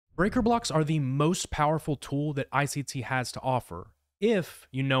Breaker blocks are the most powerful tool that ICT has to offer if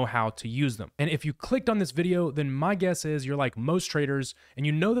you know how to use them. And if you clicked on this video, then my guess is you're like most traders and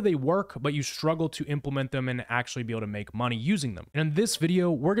you know that they work, but you struggle to implement them and actually be able to make money using them. And in this video,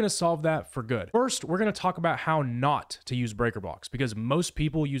 we're gonna solve that for good. First, we're gonna talk about how not to use breaker blocks because most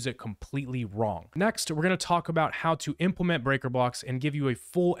people use it completely wrong. Next, we're gonna talk about how to implement breaker blocks and give you a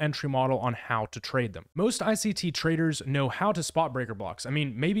full entry model on how to trade them. Most ICT traders know how to spot breaker blocks. I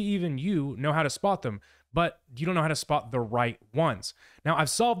mean, maybe even you know how to spot them, but you don't know how to spot the right ones. Now, I've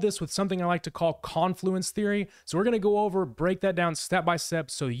solved this with something I like to call confluence theory. So we're gonna break that down step by step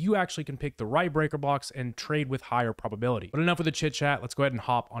so you actually can pick the right breaker blocks and trade with higher probability. But enough with the chit chat, let's go ahead and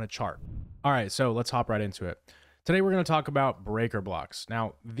hop on a chart. All right, so let's hop right into it. Today, we're gonna talk about breaker blocks.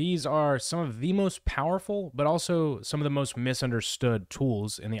 Now, these are some of the most powerful, but also some of the most misunderstood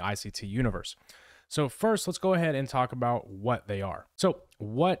tools in the ICT universe. So first, let's go ahead and talk about what they are. So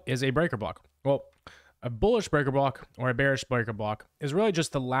what is a breaker block? Well, a bullish breaker block or a bearish breaker block is really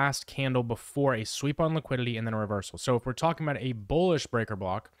just the last candle before a sweep on liquidity and then a reversal. So if we're talking about a bullish breaker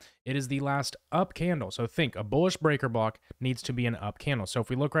block, it is the last up candle. So think a bullish breaker block needs to be an up candle. So if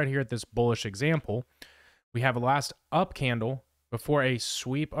we look right here at this bullish example, we have a last up candle before a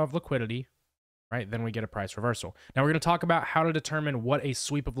sweep of liquidity, right? Then we get a price reversal. Now we're going to talk about how to determine what a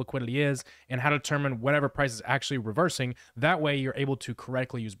sweep of liquidity is and how to determine whatever price is actually reversing. That way you're able to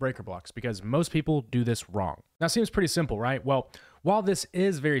correctly use breaker blocks because most people do this wrong. Now it seems pretty simple, right? Well, while this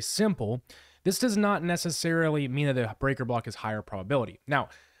is very simple, this does not necessarily mean that the breaker block is higher probability. Now,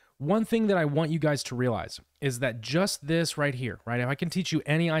 one thing that I want you guys to realize is that just this right here, right? If I can teach you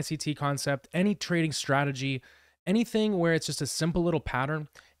any ICT concept, any trading strategy, anything where it's just a simple little pattern,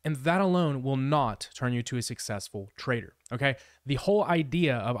 and that alone will not turn you to a successful trader, okay? The whole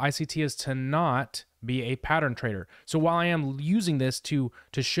idea of ICT is to not be a pattern trader. So while I am using this to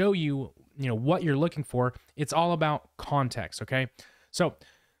show you, what you're looking for, it's all about context, okay? So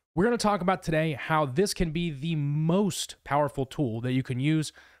we're gonna talk about today how this can be the most powerful tool that you can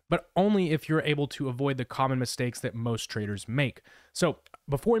use, but only if you're able to avoid the common mistakes that most traders make. So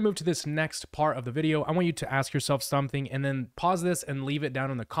before we move to this next part of the video, I want you to ask yourself something and then pause this and leave it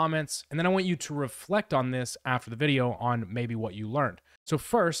down in the comments. And then I want you to reflect on this after the video on maybe what you learned. So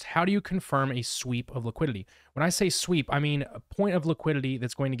first, how do you confirm a sweep of liquidity? When I say sweep, I mean a point of liquidity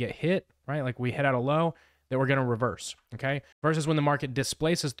that's going to get hit, right? Like we hit at a low that we're going to reverse, okay? Versus when the market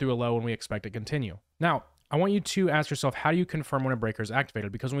displaces through a low and we expect to continue. Now, I want you to ask yourself, how do you confirm when a breaker is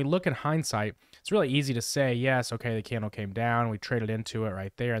activated? Because when we look in hindsight, it's really easy to say, yes, okay, the candle came down, we traded into it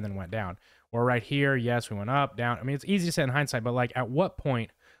right there and then went down. Or right here, yes, we went up, down. I mean, it's easy to say in hindsight, but like at what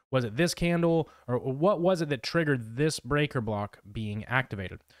point was it this candle or what was it that triggered this breaker block being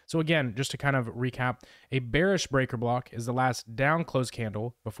activated? So again, just to kind of recap, a bearish breaker block is the last down close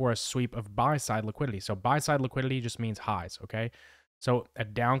candle before a sweep of buy side liquidity. So buy side liquidity just means highs, okay? So a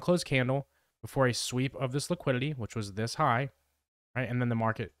down close candle before a sweep of this liquidity, which was this high, right? And then the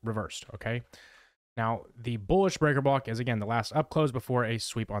market reversed, okay? Now, the bullish breaker block is, again, the last up close before a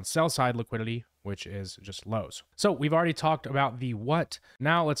sweep on sell side liquidity, which is just lows. So we've already talked about the what.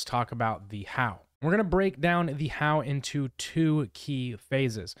 Now let's talk about the how. We're going to break down the how into two key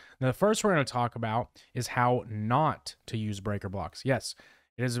phases. Now, the first we're going to talk about is how not to use breaker blocks. Yes,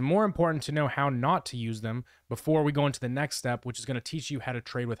 it is more important to know how not to use them before we go into the next step, which is going to teach you how to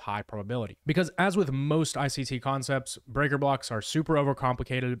trade with high probability. Because as with most ICT concepts, breaker blocks are super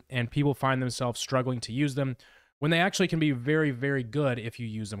overcomplicated and people find themselves struggling to use them when they actually can be very, very good if you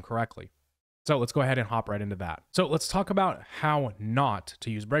use them correctly. So let's go ahead and hop right into that. So let's talk about how not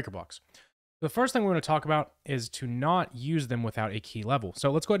to use breaker blocks. The first thing we're going to talk about is to not use them without a key level. So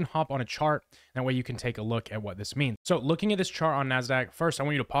let's go ahead and hop on a chart. That way you can take a look at what this means. So looking at this chart on NASDAQ, first I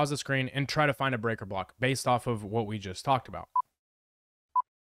want you to pause the screen and try to find a breaker block based off of what we just talked about.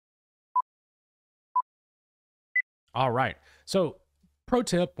 All right. So pro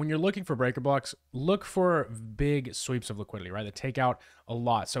tip, when you're looking for breaker blocks, look for big sweeps of liquidity, right? That take out a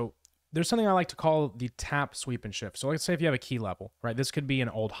lot. So there's something I like to call the tap, sweep, and shift. So let's say if you have a key level, right? This could be an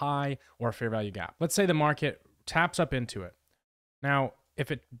old high or a fair value gap. Let's say the market taps up into it. Now,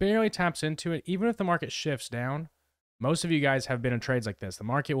 if it barely taps into it, even if the market shifts down, most of you guys have been in trades like this. The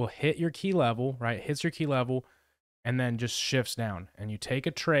market will hit your key level, right? Hits your key level and then just shifts down. And you take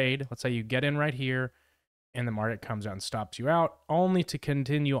a trade. Let's say you get in right here and the market comes out and stops you out only to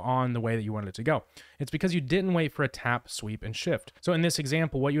continue on the way that you wanted it to go. It's because you didn't wait for a tap, sweep, and shift. So in this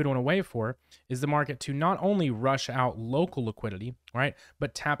example, what you would want to wait for is the market to not only rush out local liquidity, right,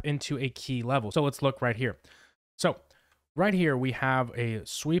 but tap into a key level. So let's look right here. So right here, we have a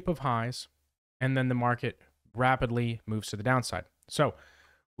sweep of highs, and then the market rapidly moves to the downside. So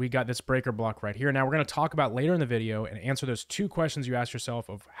we got this breaker block right here. Now we're going to talk about later in the video and answer those two questions you ask yourself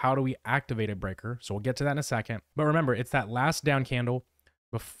of how do we activate a breaker. So we'll get to that in a second. But remember, it's that last down candle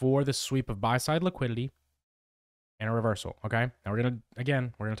before the sweep of buy side liquidity and a reversal. Okay. Now we're going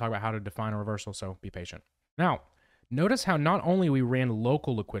to talk about how to define a reversal. So be patient. Now, notice how not only we ran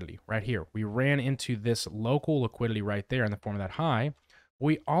local liquidity right here, we ran into this local liquidity right there in the form of that high.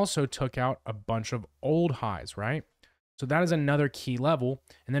 We also took out a bunch of old highs, right? So that is another key level.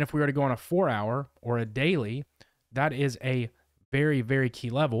 And then if we were to go on a 4-hour or a daily, that is a very, very key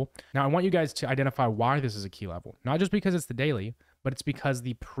level. Now I want you guys to identify why this is a key level, not just because it's the daily, but it's because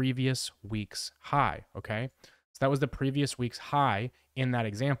the previous week's high, okay? So that was the previous week's high in that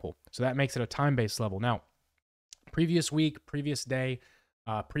example. So that makes it a time-based level. Now, previous week, previous day,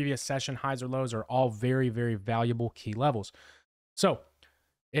 previous session highs or lows are all very, very valuable key levels. So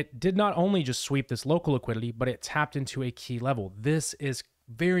it did not only just sweep this local liquidity, but it tapped into a key level. This is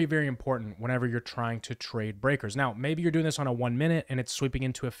very, very important whenever you're trying to trade breakers. Now, maybe you're doing this on a 1 minute and it's sweeping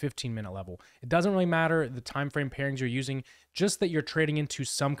into a 15-minute level. It doesn't really matter the time frame pairings you're using, just that you're trading into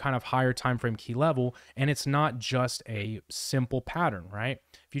some kind of higher time frame key level, and it's not just a simple pattern, right?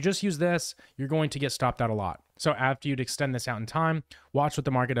 If you just use this, you're going to get stopped out a lot. So after you'd extend this out in time, watch what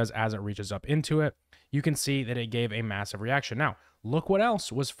the market does as it reaches up into it. You can see that it gave a massive reaction. Now, look what else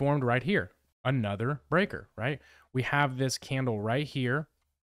was formed right here. Another breaker, right? We have this candle right here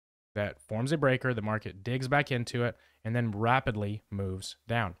that forms a breaker. The market digs back into it and then rapidly moves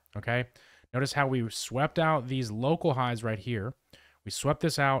down, okay? Notice how we swept out these local highs right here. We swept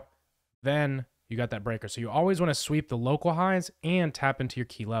this out, then you got that breaker. So you always want to sweep the local highs and tap into your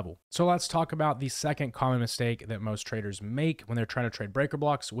key level. So let's talk about the second common mistake that most traders make when they're trying to trade breaker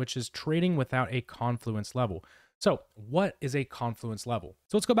blocks, which is trading without a confluence level. So what is a confluence level?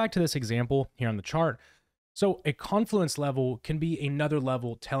 So let's go back to this example here on the chart. So a confluence level can be another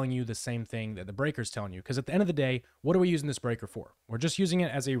level telling you the same thing that the breaker is telling you. Because at the end of the day, what are we using this breaker for? We're just using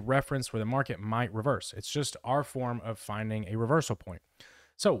it as a reference where the market might reverse. It's just our form of finding a reversal point.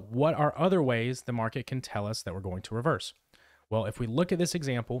 So what are other ways the market can tell us that we're going to reverse? Well, if we look at this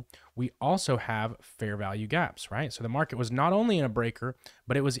example, we also have fair value gaps, right? So the market was not only in a breaker,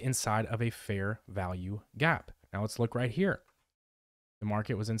 but it was inside of a fair value gap. Now let's look right here. The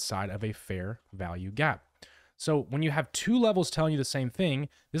market was inside of a fair value gap. So when you have two levels telling you the same thing,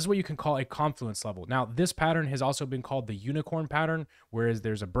 this is what you can call a confluence level. Now, this pattern has also been called the unicorn pattern, whereas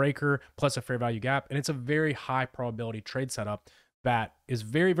there's a breaker plus a fair value gap, and it's a very high probability trade setup that is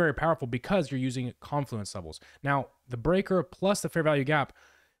very, very powerful because you're using confluence levels. Now, the breaker plus the fair value gap,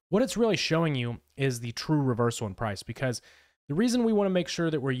 what it's really showing you is the true reversal in price, because the reason we want to make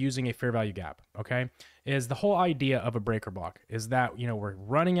sure that we're using a fair value gap, okay, is the whole idea of a breaker block is that, we're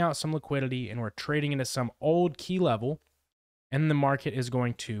running out some liquidity and we're trading into some old key level and the market is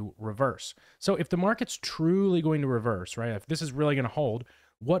going to reverse. So if the market's truly going to reverse, right, if this is really going to hold,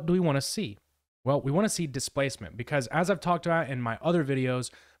 what do we want to see? Well, we want to see displacement because as I've talked about in my other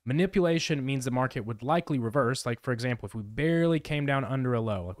videos, manipulation means the market would likely reverse. Like for example, if we barely came down under a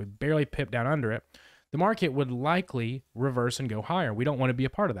low, like we barely pipped down under it, the market would likely reverse and go higher. We don't want to be a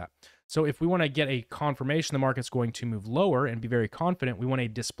part of that. So if we want to get a confirmation the market's going to move lower and be very confident, we want a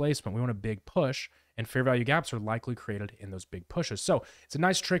displacement. We want a big push, and fair value gaps are likely created in those big pushes. So it's a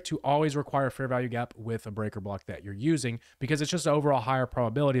nice trick to always require a fair value gap with a breaker block that you're using because it's just an overall higher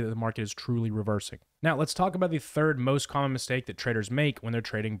probability that the market is truly reversing. Now let's talk about the third most common mistake that traders make when they're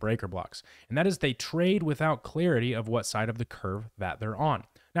trading breaker blocks, and that is they trade without clarity of what side of the curve that they're on.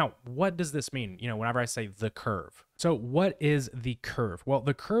 Now, what does this mean? Whenever I say the curve. So what is the curve? Well,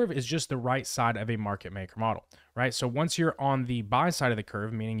 the curve is just the right side of a market maker model, right? So once you're on the buy side of the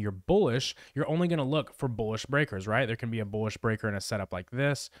curve, meaning you're bullish, you're only going to look for bullish breakers, right? There can be a bullish breaker in a setup like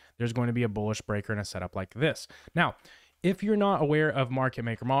this. There's going to be a bullish breaker in a setup like this. Now, if you're not aware of market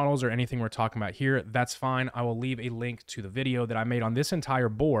maker models or anything we're talking about here, that's fine. I will leave a link to the video that I made on this entire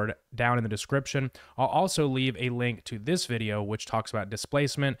board down in the description. I'll also leave a link to this video, which talks about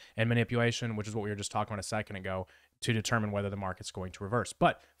displacement and manipulation, which is what we were just talking about a second ago, to determine whether the market's going to reverse.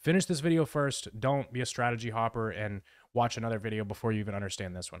 But finish this video first. Don't be a strategy hopper and watch another video before you even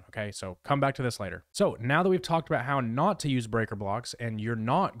understand this one, okay? So come back to this later. So now that we've talked about how not to use breaker blocks and you're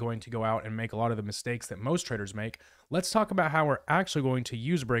not going to go out and make a lot of the mistakes that most traders make, let's talk about how we're actually going to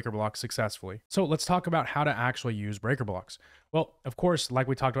use breaker blocks successfully. So let's talk about how to actually use breaker blocks. Well, of course, like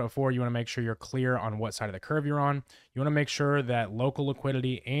we talked about before, you want to make sure you're clear on what side of the curve you're on. You want to make sure that local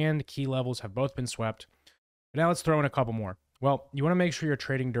liquidity and key levels have both been swept. But now let's throw in a couple more. Well, you want to make sure you're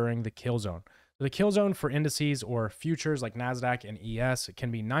trading during the kill zone. The kill zone for indices or futures like NASDAQ and ES, it can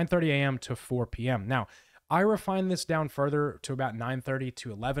be 9:30 a.m. to 4 p.m. Now, I refine this down further to about 9:30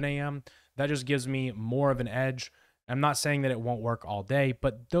 to 11 a.m. That just gives me more of an edge. I'm not saying that it won't work all day,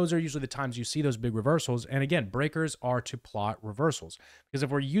 but those are usually the times you see those big reversals. And again, breakers are to plot reversals, because if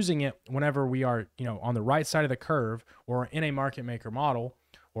we're using it whenever we are, on the right side of the curve or in a market maker model,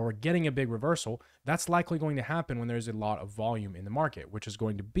 or we're getting a big reversal, that's likely going to happen when there's a lot of volume in the market, which is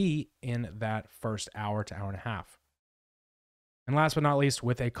going to be in that first hour to hour and a half. And last but not least,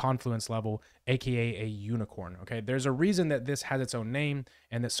 with a confluence level, aka a unicorn. Okay, there's a reason that this has its own name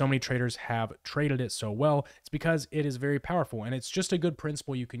and that so many traders have traded it so well. It's because it is very powerful, and it's just a good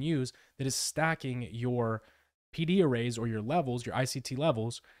principle you can use that is stacking your PD arrays or your levels, your ICT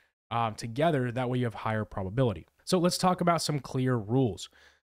levels, together. That way you have higher probability. So let's talk about some clear rules.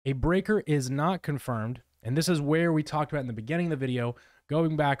 A breaker is not confirmed, and this is where we talked about in the beginning of the video,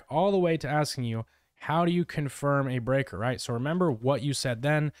 going back all the way to asking you, how do you confirm a breaker, right? So remember what you said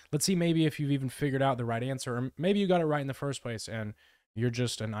then. Let's see maybe if you've even figured out the right answer, or maybe you got it right in the first place and you're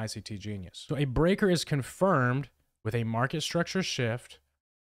just an ICT genius. So a breaker is confirmed with a market structure shift,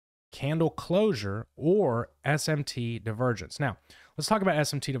 candle closure, or SMT divergence. Now, let's talk about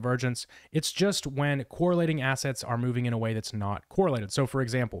SMT divergence. It's just when correlating assets are moving in a way that's not correlated. So for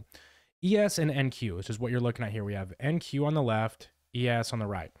example, ES and NQ, which is what you're looking at here. We have NQ on the left, ES on the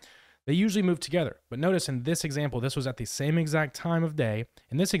right. They usually move together, but notice in this example, this was at the same exact time of day.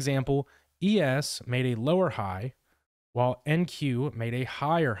 In this example, ES made a lower high while NQ made a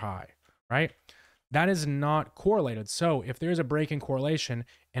higher high, right? That is not correlated. So if there's a break in correlation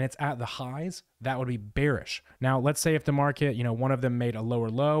and it's at the highs, that would be bearish. Now, let's say if the market, one of them made a lower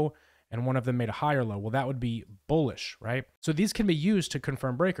low and one of them made a higher low, well, that would be bullish, right? So these can be used to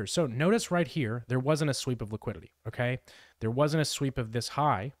confirm breakers. So notice right here, there wasn't a sweep of liquidity, okay? There wasn't a sweep of this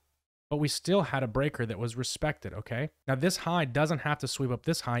high, but we still had a breaker that was respected, okay? Now this high doesn't have to sweep up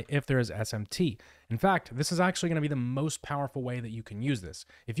this high if there is SMT. In fact, this is actually gonna be the most powerful way that you can use this.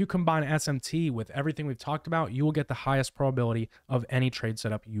 If you combine SMT with everything we've talked about, you will get the highest probability of any trade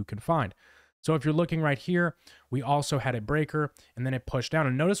setup you can find. So if you're looking right here, we also had a breaker and then it pushed down.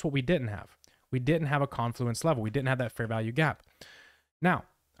 And notice what we didn't have. We didn't have a confluence level. We didn't have that fair value gap. Now,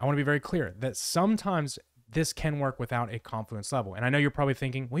 I wanna be very clear that sometimes this can work without a confluence level. And I know you're probably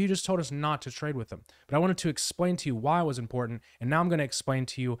thinking, well, you just told us not to trade with them. But I wanted to explain to you why it was important. And now I'm going to explain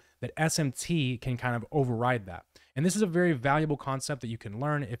to you that SMT can kind of override that. And this is a very valuable concept that you can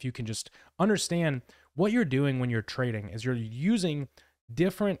learn if you can just understand what you're doing when you're trading is you're using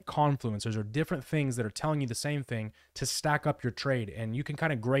different confluences or different things that are telling you the same thing to stack up your trade. And you can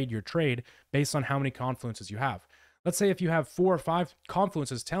kind of grade your trade based on how many confluences you have. Let's say if you have 4 or 5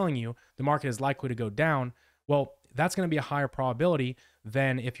 confluences telling you the market is likely to go down, well, that's going to be a higher probability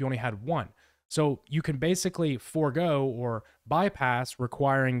than if you only had 1. So you can basically forego or bypass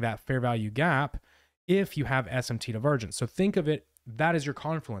requiring that fair value gap if you have SMT divergence. So think of it, that is your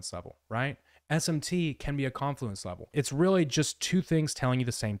confluence level, right? SMT can be a confluence level. It's really just 2 things telling you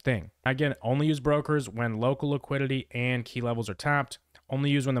the same thing. Again, only use brokers when local liquidity and key levels are tapped. Only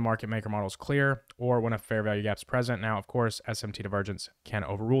use when the market maker model is clear or when a fair value gap is present. Now, of course, SMT divergence can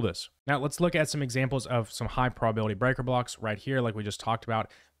overrule this. Now, let's look at some examples of some high probability breaker blocks right here, like we just talked about.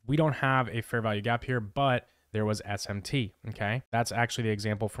 We don't have a fair value gap here, but there was SMT, okay? That's actually the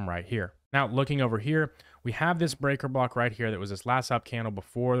example from right here. Now, looking over here, we have this breaker block right here that was this last up candle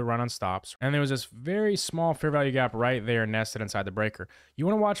before the run on stops. And there was this very small fair value gap right there nested inside the breaker. You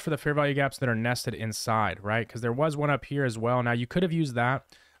want to watch for the fair value gaps that are nested inside, right? Because there was one up here as well. Now, you could have used that.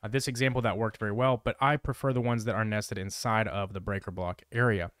 This example, that worked very well, but I prefer the ones that are nested inside of the breaker block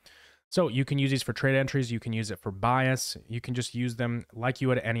area. So you can use these for trade entries. You can use it for bias. You can just use them like you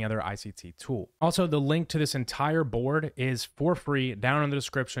would any other ICT tool. Also, the link to this entire board is for free down in the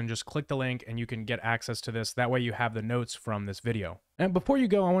description. Just click the link and you can get access to this. That way you have the notes from this video. And before you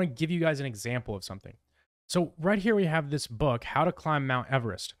go, I want to give you guys an example of something. So right here we have this book, How to Climb Mount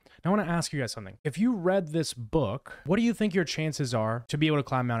Everest. Now I want to ask you guys something. If you read this book, what do you think your chances are to be able to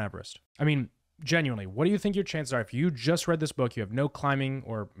climb Mount Everest? I mean, genuinely, what do you think your chances are if you just read this book, you have no climbing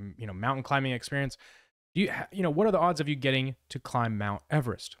or mountain climbing experience? What are the odds of you getting to climb Mount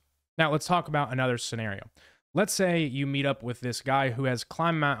Everest? Now let's talk about another scenario. Let's say you meet up with this guy who has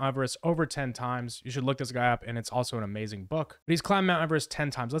climbed Mount Everest over 10 times. You should look this guy up, and it's also an amazing book. But he's climbed Mount Everest 10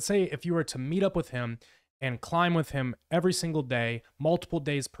 times. Let's say if you were to meet up with him and climb with him every single day, multiple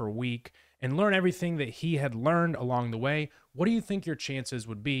days per week, and learn everything that he had learned along the way, what do you think your chances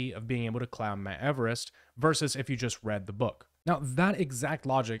would be of being able to climb Mount Everest versus if you just read the book? Now, that exact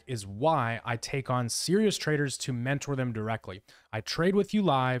logic is why I take on serious traders to mentor them directly. I trade with you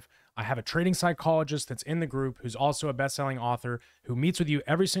live. I have a trading psychologist that's in the group who's also a best-selling author who meets with you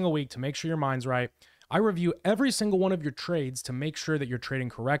every single week to make sure your mind's right. I review every single one of your trades to make sure that you're trading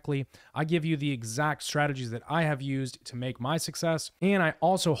correctly. I give you the exact strategies that I have used to make my success. And I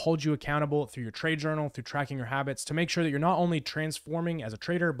also hold you accountable through your trade journal, through tracking your habits to make sure that you're not only transforming as a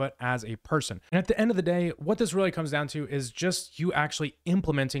trader, but as a person. And at the end of the day, what this really comes down to is just you actually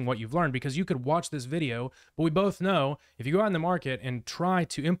implementing what you've learned, because you could watch this video, but we both know if you go out in the market and try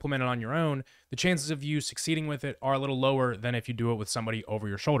to implement it on your own, the chances of you succeeding with it are a little lower than if you do it with somebody over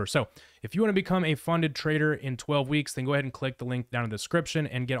your shoulder. So if you want to become a funded trader in 12 weeks, then go ahead and click the link down in the description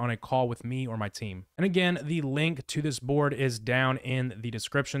and get on a call with me or my team. And again, the link to this board is down in the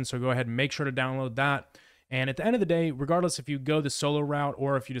description. So go ahead and make sure to download that. And at the end of the day, regardless if you go the solo route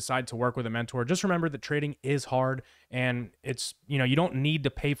or if you decide to work with a mentor, just remember that trading is hard, and it's, you don't need to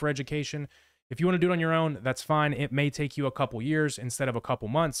pay for education. If you want to do it on your own, that's fine. It may take you a couple years instead of a couple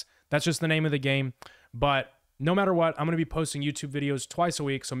months. That's just the name of the game. But no matter what, I'm going to be posting YouTube videos twice a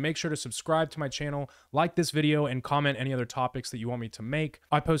week, so make sure to subscribe to my channel, like this video, and comment any other topics that you want me to make.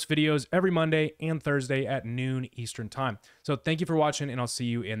 I post videos every Monday and Thursday at noon Eastern time. So thank you for watching, and I'll see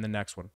you in the next one.